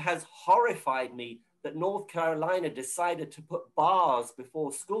 It has horrified me that North Carolina decided to put bars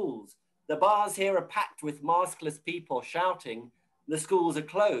before schools. The bars here are packed with maskless people shouting, the schools are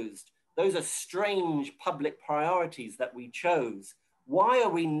closed. Those are strange public priorities that we chose. Why are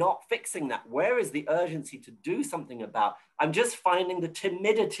we not fixing that? Where is the urgency to do something about? I'm just finding the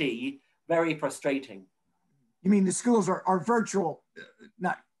timidity very frustrating. You mean the schools are virtual,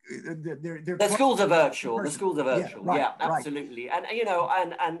 not the schools are virtual. The schools are virtual. Yeah, right, yeah, absolutely. Right. And you know,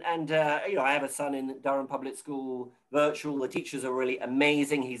 you know, I have a son in Durham Public School, virtual. The teachers are really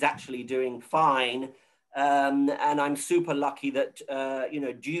amazing. He's actually doing fine, and I'm super lucky that you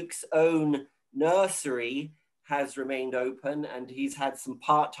know, Duke's own nursery has remained open, and he's had some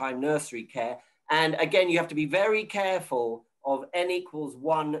part-time nursery care. And again, you have to be very careful of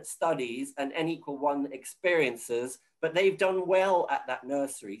N=1 studies and N=1 experiences, but they've done well at that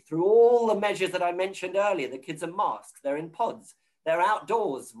nursery through all the measures that I mentioned earlier. The kids are masked, they're in pods, they're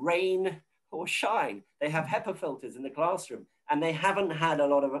outdoors, rain or shine. They have HEPA filters in the classroom, and they haven't had a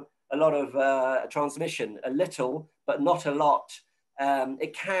lot of transmission, a little, but not a lot.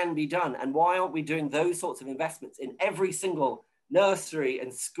 It can be done. And why aren't we doing those sorts of investments in every single nursery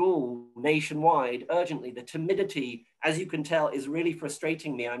and school nationwide urgently? The timidity, as you can tell, is really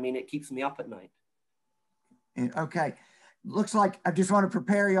frustrating me. I mean, it keeps me up at night. Okay, looks like I just want to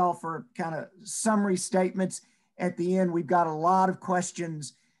prepare y'all for kind of summary statements at the end. We've got a lot of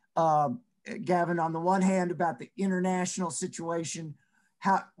questions, Gavin, on the one hand about the international situation,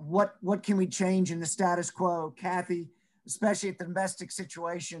 what can we change in the status quo? Kathy, especially at the domestic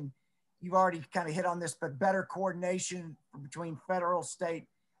situation, you've already kind of hit on this, but better coordination between federal, state,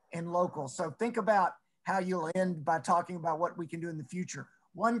 and local. So think about how you'll end by talking about what we can do in the future.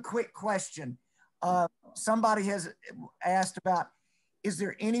 One quick question. Somebody has asked about, is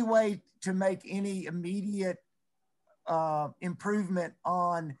there any way to make any immediate improvement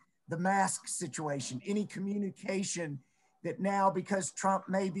on the mask situation? Any communication that now, because Trump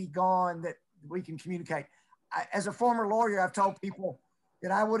may be gone, that we can communicate? As a former lawyer, I've told people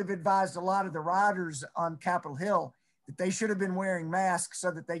that I would have advised a lot of the riders on Capitol Hill that they should have been wearing masks so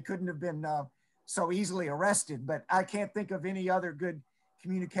that they couldn't have been so easily arrested. But I can't think of any other good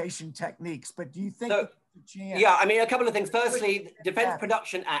communication techniques. But do you think so? Yeah, I mean, a couple of things. Firstly, Defense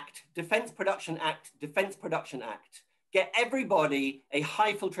Production Act. Get everybody a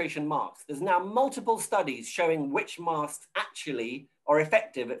high filtration mask. There's now multiple studies showing which masks actually are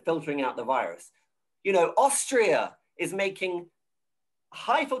effective at filtering out the virus. You know, Austria is making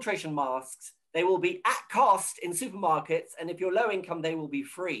high filtration masks They will be at cost in supermarkets, and if you're low income, they will be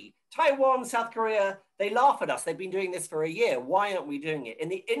free. Taiwan, South Korea, they laugh at us. They've been doing this for a year. Why aren't we doing it? In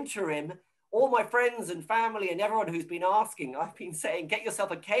the interim, all my friends and family and everyone who's been asking, I've been saying, get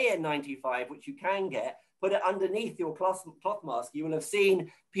yourself a KN95, which you can get, put it underneath your cloth mask. You will have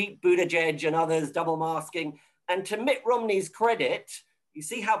seen Pete Buttigieg and others double masking. And to Mitt Romney's credit, you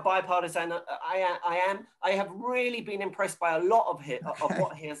see how bipartisan I am. I have really been impressed by a lot of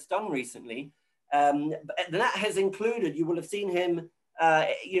what he has done recently. That has included, you will have seen him,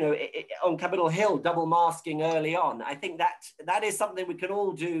 on Capitol Hill, double masking early on. I think that is something we can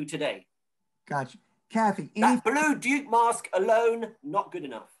all do today. Gotcha. Kathy. That blue Duke mask alone, not good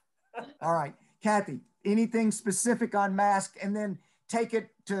enough. All right. Kathy, anything specific on mask, and then take it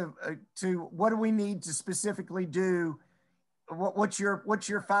to what do we need to specifically do? What's your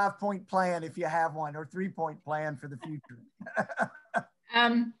 5-point plan, if you have one, or 3-point plan for the future?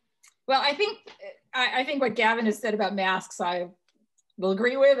 Well, I think what Gavin has said about masks, I will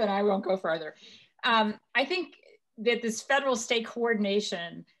agree with, and I won't go further. I think that this federal state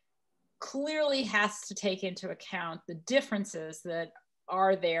coordination clearly has to take into account the differences that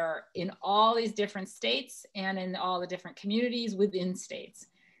are there in all these different states and in all the different communities within states.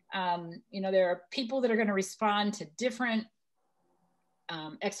 There are people that are going to respond to different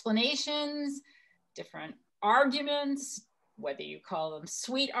explanations, different arguments, whether you call them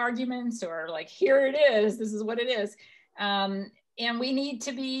sweet arguments or like, here it is, this is what it is. And we need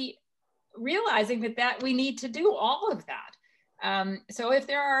to be realizing that we need to do all of that. So if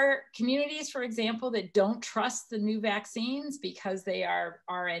there are communities, for example, that don't trust the new vaccines because they are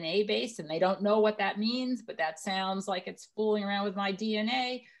RNA based and they don't know what that means, but that sounds like it's fooling around with my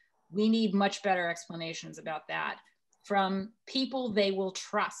DNA, we need much better explanations about that from people they will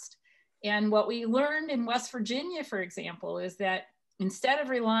trust. And what we learned in West Virginia, for example, is that instead of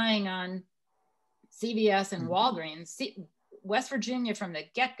relying on CVS and Walgreens, West Virginia from the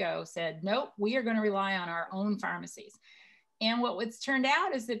get-go said, nope, we are going to rely on our own pharmacies. And what's turned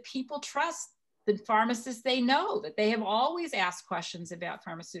out is that people trust the pharmacists they know, that they have always asked questions about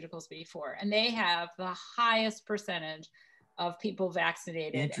pharmaceuticals before, and they have the highest percentage of people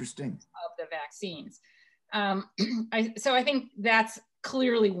vaccinated of the vaccines. So I think that's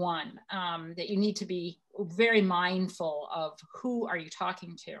clearly one, that you need to be very mindful of who are you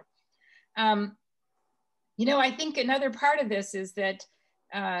talking to. I think another part of this is that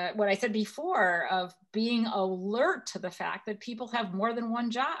what I said before of being alert to the fact that people have more than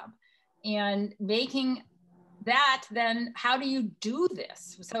one job and making that, then how do you do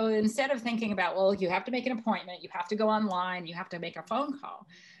this? So instead of thinking about, well, you have to make an appointment, you have to go online, you have to make a phone call.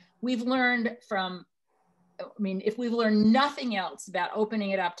 We've learned if we've learned nothing else about opening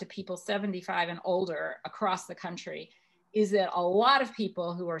it up to people 75 and older across the country, is that a lot of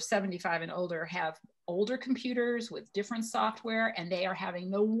people who are 75 and older have older computers with different software, and they are having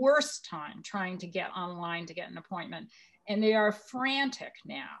the worst time trying to get online to get an appointment. And they are frantic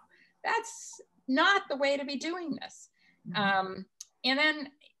now. That's not the way to be doing this. And then,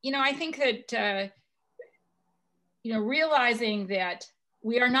 I think that, realizing that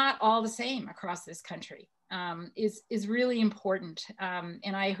we are not all the same across this country is really important.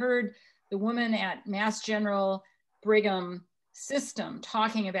 And I heard the woman at Mass General Brigham system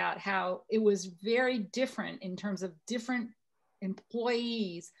talking about how it was very different in terms of different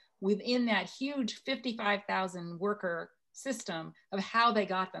employees within that huge 55,000 worker system of how they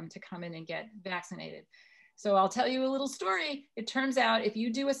got them to come in and get vaccinated. So I'll tell you a little story. It turns out if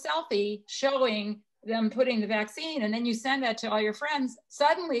you do a selfie showing them putting the vaccine and then you send that to all your friends,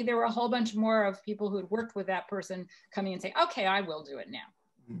 suddenly there were a whole bunch more of people who had worked with that person coming and saying, okay, I will do it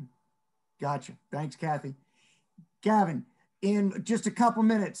now. Gotcha. Thanks, Kathy. Gavin, in just a couple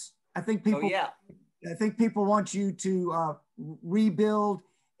minutes, I think people want you to rebuild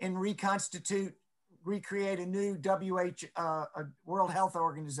and reconstitute, recreate a new World Health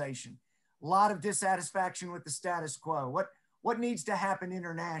Organization. A lot of dissatisfaction with the status quo. What needs to happen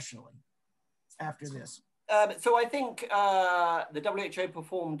internationally after this? So I think the WHO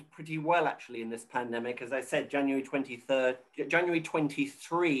performed pretty well actually in this pandemic. As I said, January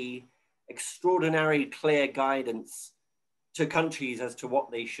 23, extraordinary clear guidance to countries as to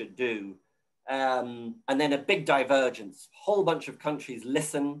what they should do. And then a big divergence. Whole bunch of countries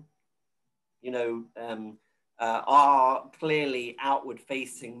listen, are clearly outward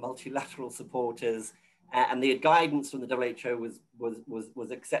facing multilateral supporters, and the guidance from the WHO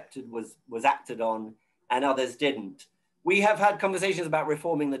was accepted, was acted on, and others didn't. We have had conversations about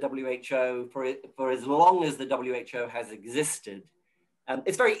reforming the WHO for as long as the WHO has existed.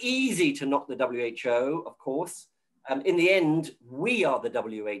 It's very easy to knock the WHO, of course, In the end, we are the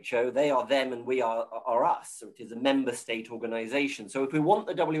WHO, they are them, and we are us. So it is a member state organization. So if we want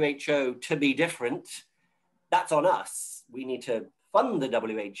the WHO to be different, that's on us. We need to fund the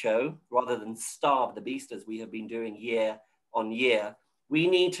WHO rather than starve the beast as we have been doing year on year. We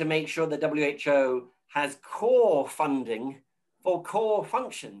need to make sure the WHO has core funding for core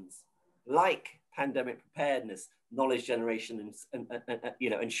functions like pandemic preparedness, knowledge generation,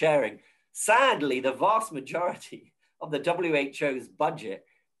 and sharing. Sadly, the vast majority of the WHO's budget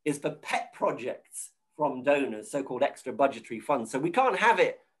is for pet projects from donors, so-called extra budgetary funds. So we can't have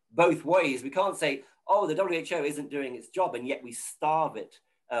it both ways. We can't say, oh, the WHO isn't doing its job, and yet we starve it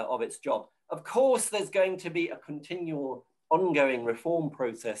of its job. Of course, there's going to be a continual, ongoing reform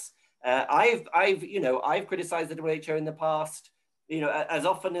process. I've criticized the WHO in the past, as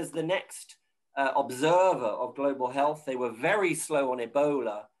often as the next observer of global health. They were very slow on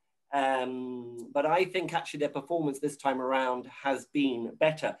Ebola, but I think actually their performance this time around has been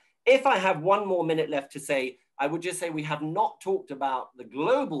better. If I have one more minute left to say, I would just say we have not talked about the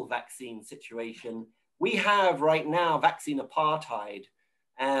global vaccine situation. We have right now vaccine apartheid.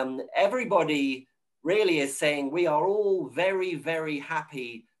 Everybody really is saying we are all very, very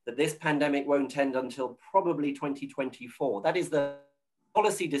happy that this pandemic won't end until probably 2024. That is the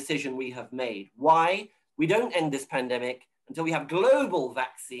policy decision we have made. Why? We don't end this pandemic until we have global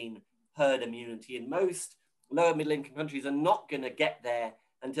vaccine herd immunity. And most lower middle income countries are not going to get there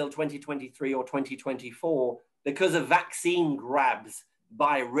until 2023 or 2024 because of vaccine grabs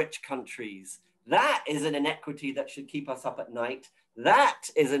by rich countries. That is an inequity that should keep us up at night. That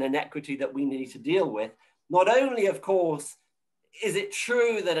is an inequity that we need to deal with. Not only, of course, is it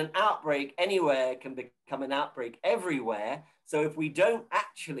true that an outbreak anywhere can become an outbreak everywhere. So if we don't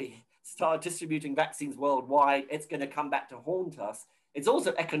actually start distributing vaccines worldwide, it's going to come back to haunt us. It's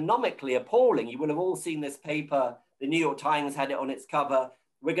also economically appalling. You will have all seen this paper. The New York Times had it on its cover.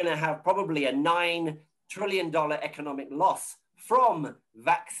 We're going to have probably a $9 trillion economic loss from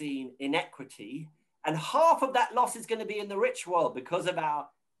vaccine inequity. And half of that loss is going to be in the rich world because of our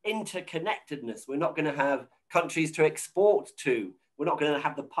interconnectedness. We're not going to have countries to export to. We're not going to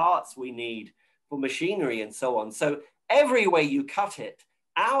have the parts we need for machinery and so on. So every way you cut it,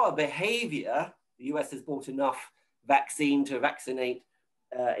 our behavior, the US has bought enough vaccine to vaccinate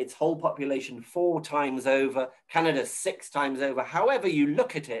its whole population 4 times over, Canada 6 times over. However you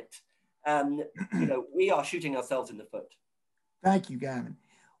look at it, we are shooting ourselves in the foot. Thank you, Gavin.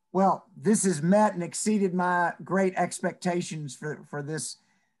 Well, this has met and exceeded my great expectations for this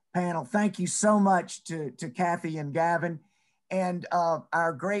panel. Thank you so much to Kathy and Gavin. And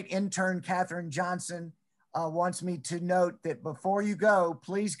our great intern, Catherine Johnson, wants me to note that before you go,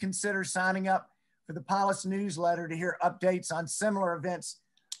 please consider signing up for the Polis newsletter to hear updates on similar events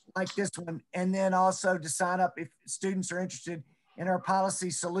like this one. And then also to sign up if students are interested in our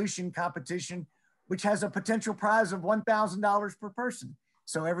policy solution competition, which has a potential prize of $1,000 per person.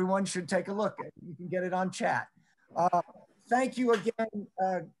 So everyone should take a look at it. You can get it on chat. Thank you again,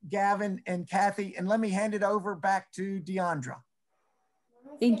 Gavin and Kathy. And let me hand it over back to 𝗣andra.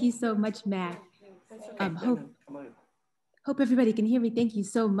 Thank you so much, Matt. Hope everybody can hear me. Thank you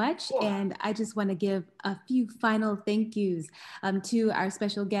so much. And I just want to give a few final thank yous to our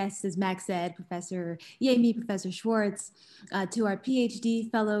special guests, as Max said, Professor Yamey, Professor Swartz, to our PhD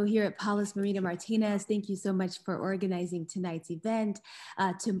fellow here at Polis, Marina Martinez. Thank you so much for organizing tonight's event.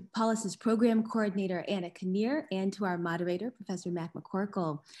 To Polis's program coordinator, Anna Kinnear, and to our moderator, Professor Mac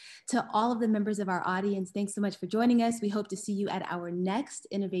McCorkle. To all of the members of our audience, thanks so much for joining us. We hope to see you at our next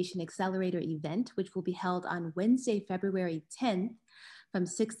Innovation Accelerator event, which will be held on Wednesday, February 10th from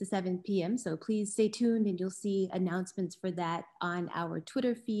 6 to 7 p.m. So please stay tuned and you'll see announcements for that on our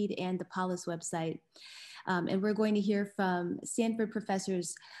Twitter feed and the Polis website. And we're going to hear from Sanford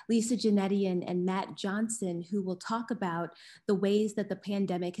professors Lisa Giannetti and Matt Johnson, who will talk about the ways that the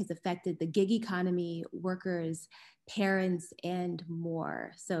pandemic has affected the gig economy, workers, parents, and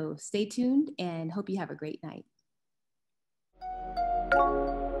more. So stay tuned and hope you have a great night.